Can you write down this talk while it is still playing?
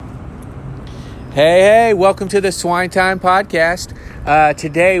Hey, welcome to the Swine Time Podcast.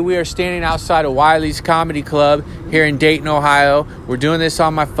 Today we are standing outside of Wileys Comedy Club here in Dayton, Ohio. We're doing this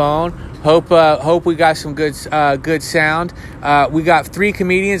on my phone. Hope we got some good sound. We got 3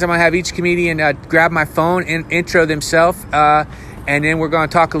 comedians. I'm going to have each comedian grab my phone and intro themselves. And then we're going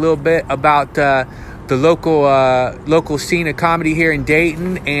to talk a little bit about the local scene of comedy here in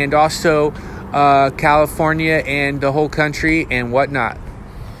Dayton and also California and the whole country and whatnot.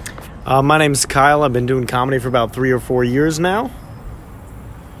 My name's Kyle. I've been doing comedy for about 3 or 4 years now.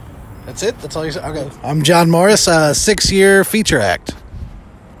 That's it? That's all you said? Okay. I'm John Morris, 6-year feature act.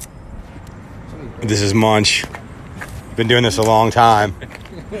 This is Munch. Been doing this a long time.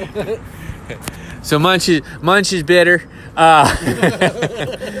 So Munch is bitter.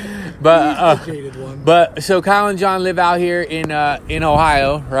 But so Kyle and John live out here in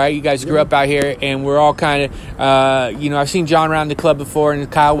Ohio, right? You guys grew up out here, and we're all kind of, I've seen John around the club before, and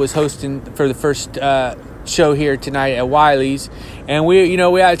Kyle was hosting for the first show here tonight at Wileys, and we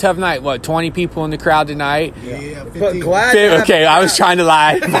had a tough night. 20 people in the crowd tonight? Yeah, 50. But glad. Okay, I was trying to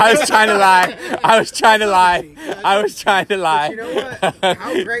lie. I was trying to lie. But you know what?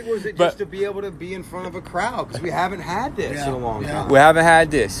 How great was it just to be able to be in front of a crowd? Because we haven't had this in a long time. We haven't had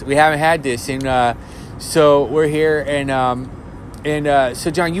this, and so we're here, and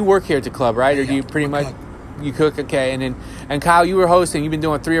so John, you work here at the club, right? Or do you pretty much? You cook, okay, and Kyle, you were hosting. You've been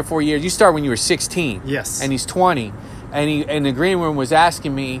doing 3 or 4 years. You started when you were 16. Yes. And he's 20, and he in the green room was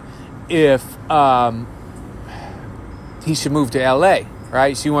asking me if he should move to LA.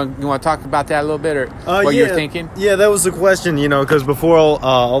 Right? So you want to talk about that a little bit, or what you're thinking? Yeah, that was the question. Because before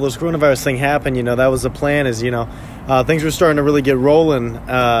all this coronavirus thing happened, that was the plan. Is things were starting to really get rolling.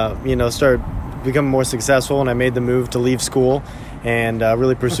 Start becoming more successful, and I made the move to leave school and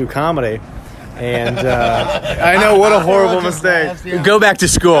really pursue comedy. And I know, what a horrible mistake. Go back to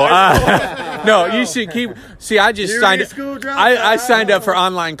school. No, you should keep. See, I just signed. I signed up for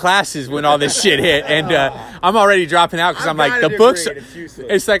online classes when all this shit hit, and I'm already dropping out because I'm like, the books.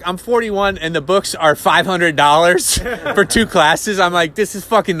 It's like I'm 41 and the books are $500 for 2 classes. I'm like, this is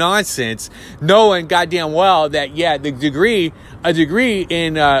fucking nonsense. Knowing goddamn well that a degree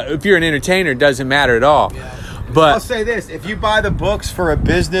in if you're an entertainer doesn't matter at all. Yeah. But I'll say this, if you buy the books for a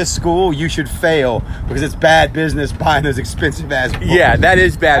business school, you should fail because it's bad business buying those expensive ass books. Yeah, that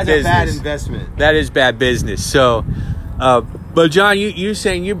is bad business. That's a bad investment. That is bad business. So, but John, you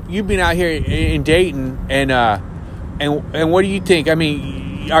saying you've been out here in Dayton, and what do you think? I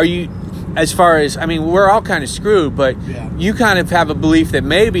mean, are you, as far as, I mean, we're all kind of screwed, but you kind of have a belief that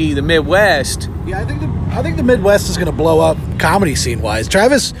maybe the Midwest. Yeah, I think the Midwest is going to blow up comedy scene wise.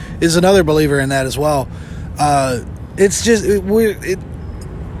 Travis is another believer in that as well. It's just we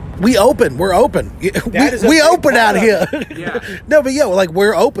open. We're open. We open out here. Yeah. No, but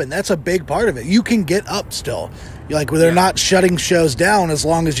we're open. That's a big part of it. You can get up still. They're not shutting shows down as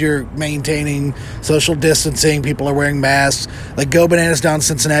long as you're maintaining social distancing. People are wearing masks. Go Bananas down in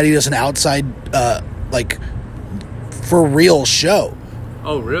Cincinnati does an outside for real show.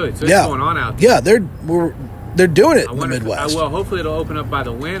 Oh, really? So it's going on out there. Yeah, they're doing it in the Midwest. Well, hopefully it'll open up by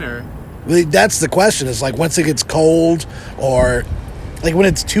the winter. That's the question. It's once it gets cold or when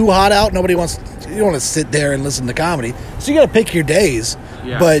it's too hot out, you don't want to sit there and listen to comedy. So you got to pick your days,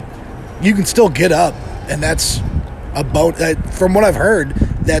 but you can still get up, and that's from what I've heard,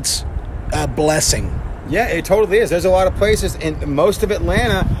 that's a blessing. Yeah, it totally is. There's a lot of places, and most of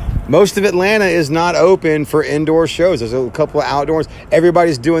Atlanta is not open for indoor shows. There's a couple of outdoors.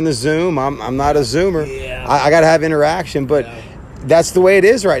 Everybody's doing the Zoom. I'm not a Zoomer. Yeah. I got to have interaction, but that's the way it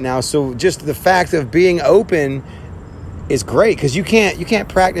is right now. So just the fact of being open is great because you can't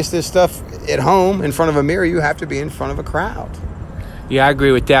practice this stuff at home in front of a mirror. You have to be in front of a crowd. Yeah, I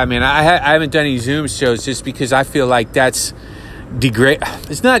agree with that, man. I haven't done any Zoom shows just because I feel like that's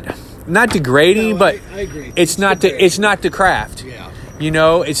It's not degrading, but I agree. It's not the craft. Yeah.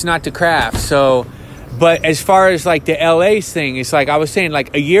 It's not the craft. So, but as far as the LA thing, it's I was saying,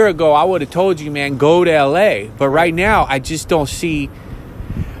 a year ago, I would have told you, man, go to LA. But right now, I just don't see,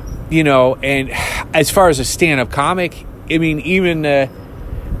 and as far as a stand-up comic, I mean, even the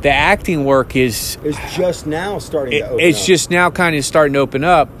acting work is just now starting to open up. It's just now kind of starting to open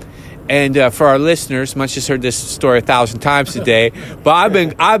up. And for our listeners, Munch just heard this story 1,000 times today. But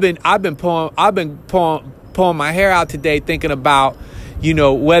I've been pulling my hair out today, thinking about,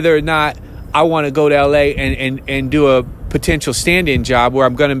 whether or not I want to go to LA and do a potential stand-in job where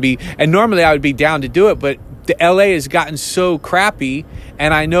I'm going to be. And normally I would be down to do it, but the LA has gotten so crappy,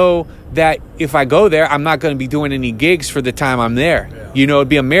 and I know that if I go there, I'm not going to be doing any gigs for the time I'm there. Yeah. You know, it'd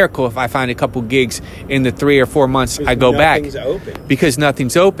be a miracle if I find a couple gigs in the 3 or 4 months I go back. Because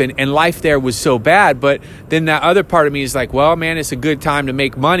nothing's open, and life there was so bad. But then that other part of me is like, well, man, it's a good time to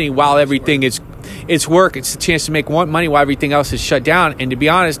make money while everything is, it's work. It's a chance to make money while everything else is shut down. And to be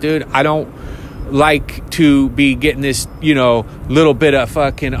honest, dude, I don't like to be getting this, you know, little bit of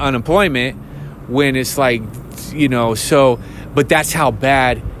fucking unemployment when it's like, you know, so, but that's how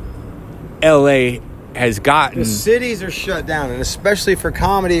bad LA has gotten. The cities are shut down, and especially for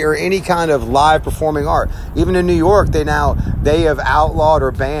comedy or any kind of live performing art. Even in New York, they have outlawed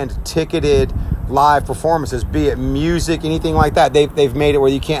or banned ticketed live performances, be it music, anything like that. They've made it where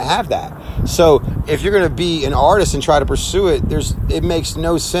you can't have that. So if you're going to be an artist and try to pursue it, it makes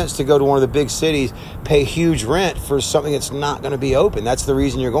no sense to go to one of the big cities, pay huge rent for something that's not going to be open. That's the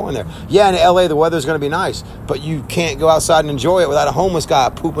reason you're going there. Yeah, in LA, the weather's going to be nice, but you can't go outside and enjoy it without a homeless guy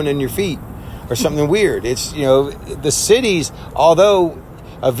pooping in your feet or something weird. It's, you know, the cities, although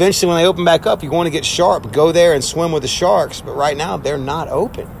eventually when they open back up, you want to get sharp, go there and swim with the sharks. But right now, they're not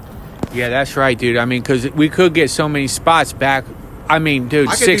open. Yeah, that's right, dude. I mean, because we could get so many spots back. I mean, dude,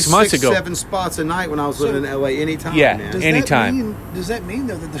 I could 6 do months 6, ago. 7 spots a night when I was living in LA anytime, Yeah. man. Anytime. Does that mean,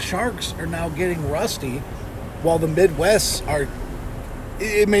 though, that the Sharks are now getting rusty while the Midwest are...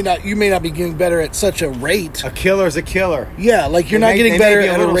 You may not be getting better at such a rate. A killer's a killer. Yeah, like you're not getting better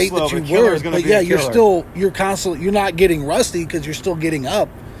at a rate slow, that you but were. But yeah, you're not getting rusty because you're still getting up.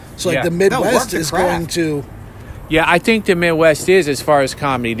 So like Yeah. the Midwest is going to... Yeah, I think the Midwest is, as far as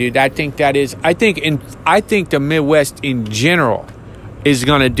comedy, dude. I think the Midwest in general is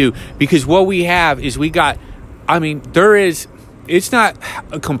going to do, because what we have is it's not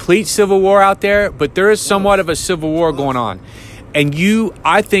a complete civil war out there, but there is somewhat of a civil war going on. And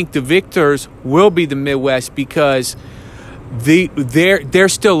I think the victors will be the Midwest, because they're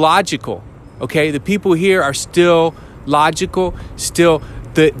still logical. Okay, the people here are still logical. Still,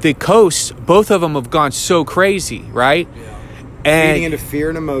 the coasts, both of them have gone so crazy, right? Yeah. And feeding into fear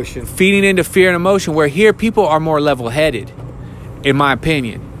and emotion. Where here people are more level-headed, in my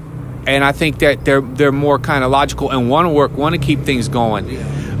opinion. And I think that they're more kind of logical and want to work, want to keep things going. Yeah.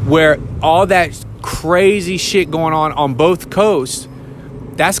 Where all that crazy shit going on both coasts,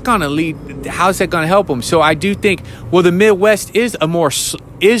 that's gonna lead. How's that gonna help them? So I do think, well, the Midwest is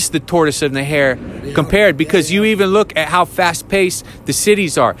the tortoise and the hare compared, because you even look at how fast paced the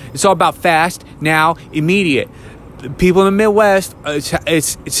cities are. It's all about fast, now, immediate. People in the Midwest,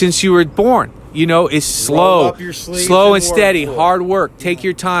 it's since you were born. You know, it's slow and steady, hard work. Take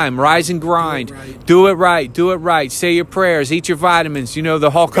your time, rise and grind. Do it right. Say your prayers, eat your vitamins. You know,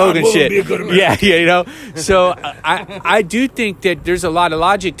 the Hulk Hogan shit. Yeah, you know. So I do think that there's a lot of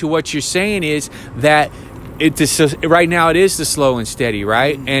logic to what you're saying, is that right now it is the slow and steady,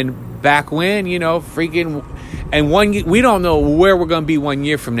 right? And back when, you know, freaking, and we don't know where we're going to be 1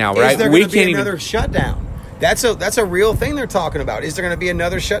 year from now, right? Is there going to be another shutdown? That's a real thing they're talking about. Is there going to be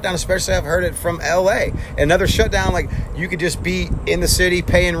another shutdown? Especially, I've heard it from LA. Another shutdown, like you could just be in the city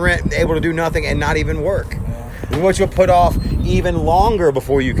paying rent, able to do nothing and not even work. Which will put off even longer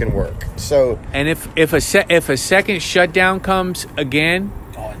before you can work. So, and if a second shutdown comes again,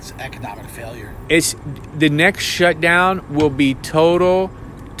 it's economic failure. It's the next shutdown will be total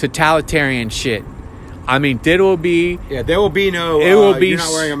totalitarian shit. I mean, there will be no. It will be. You're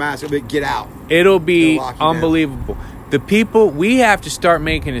not wearing a mask. It'll be get out. It'll be unbelievable. Down. The people, we have to start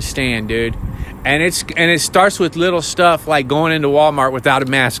making a stand, dude. And it starts with little stuff like going into Walmart without a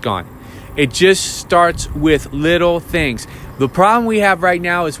mask on. It just starts with little things. The problem we have right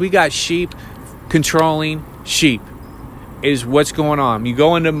now is we got sheep controlling sheep. Is what's going on. You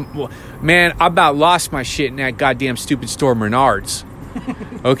go into, man, I about lost my shit in that goddamn stupid store, Menards.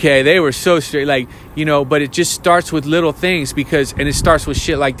 Okay, they were so straight, like, you know, but it just starts with little things, and it starts with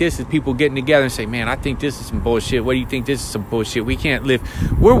shit like this, is people getting together and say, man, I think this is some bullshit. What do you think? This is some bullshit. We can't live.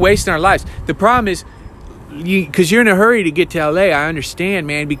 We're wasting our lives. The problem is, because you're in a hurry to get to LA, I understand,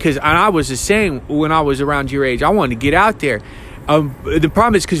 man, because I was the same when I was around your age. I wanted to get out there. The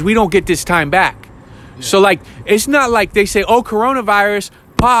problem is because we don't get this time back. Yeah. So, like, it's not like they say, oh, coronavirus,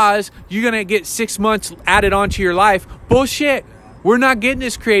 pause, you're going to get 6 months added onto your life. Bullshit. We're not getting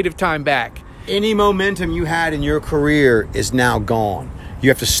this creative time back. Any momentum you had in your career is now gone. You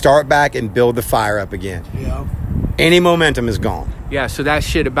have to start back and build the fire up again. Yeah. Any momentum is gone. Yeah, so that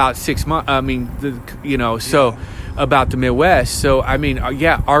shit about 6 months, I mean, about the Midwest. So, I mean,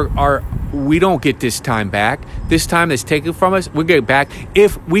 we don't get this time back. This time that's taken from us, we'll get it back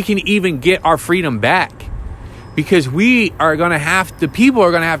if we can even get our freedom back. because we are going to have, the people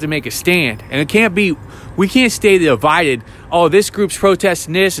are going to have to make a stand. And it can't be, we can't stay divided. Oh, this group's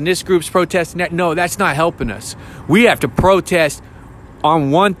protesting this and this group's protesting that. No, that's not helping us. We have to protest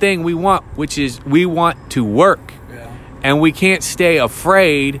on one thing we want, which is we want to work. Yeah. And we can't stay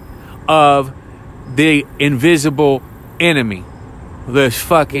afraid of the invisible enemy. This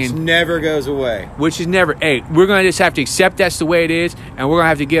fucking... Which never goes away. Which is never... Hey, we're going to just have to accept that's the way it is, and we're going to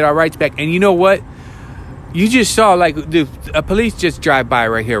have to get our rights back. And you know what? You just saw, like, the police just drive by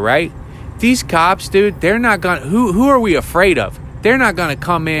right here, right? These cops, dude, they're not going to... Who are we afraid of? They're not going to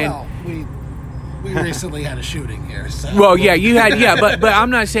come in... Well, we recently had a shooting here, so... Well, yeah, you had... Yeah, but I'm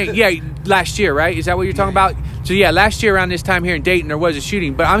not saying... Yeah, last year, right? Is that what you're talking about? So, yeah, last year around this time here in Dayton, there was a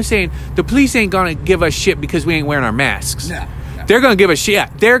shooting. But I'm saying the police ain't going to give us shit because we ain't wearing our masks. No. They're going to give us shit. Yeah,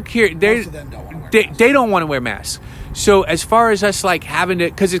 they're here. Most of them don't want to wear masks. They don't want to wear masks. So as far as us like having to,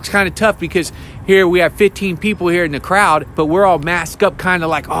 because it's kind of tough because here we have 15 people here in the crowd, but we're all masked up, kind of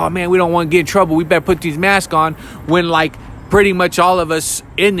like, oh man, we don't want to get in trouble. We better put these masks on. When like pretty much all of us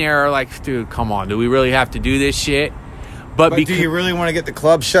in there are like, dude, come on, do we really have to do this shit? But do you really want to get the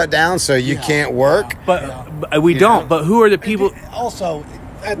club shut down so you can't work? But we don't. But who are the people? Also.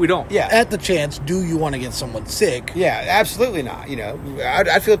 We don't. Yeah. At the chance, do you want to get someone sick? Yeah, absolutely not. You know,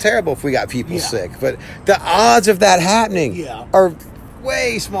 I'd feel terrible if we got people sick. But the odds of that happening are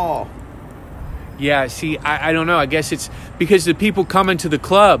way small. Yeah, see, I don't know. I guess it's because the people coming to the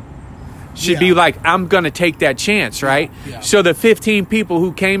club should be like, I'm going to take that chance, right? Yeah. So the 15 people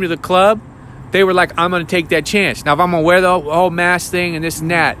who came to the club, they were like, I'm going to take that chance. Now, if I'm going to wear the whole mask thing and this and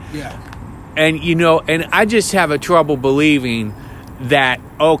that. Yeah. And, you know, and I just have a trouble believing that,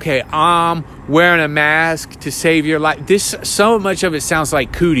 okay, I'm wearing a mask to save your life. This, so much of it sounds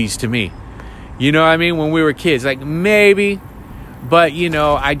like cooties to me. You know what I mean? When we were kids, like maybe, but you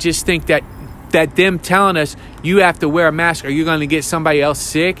know, I just think that them telling us you have to wear a mask or you're going to get somebody else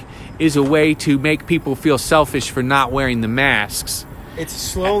sick is a way to make people feel selfish for not wearing the masks.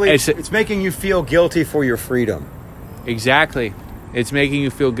 It's making you feel guilty for your freedom. Exactly. It's making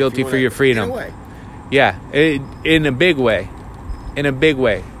you feel guilty for your freedom. In a way. Yeah, in a big way. In a big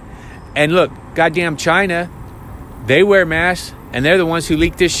way. And look, goddamn China, they wear masks and they're the ones who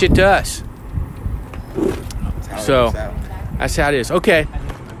leak this shit to us. So that's how it is. Okay.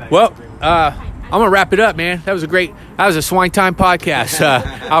 Well, I'm gonna wrap it up, man. That was a Swine Time podcast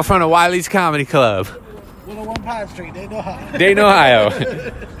out front of Wileys Comedy Club. 101 Pine Street, Dayton, Ohio. Dayton,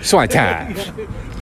 Ohio. Swine Time.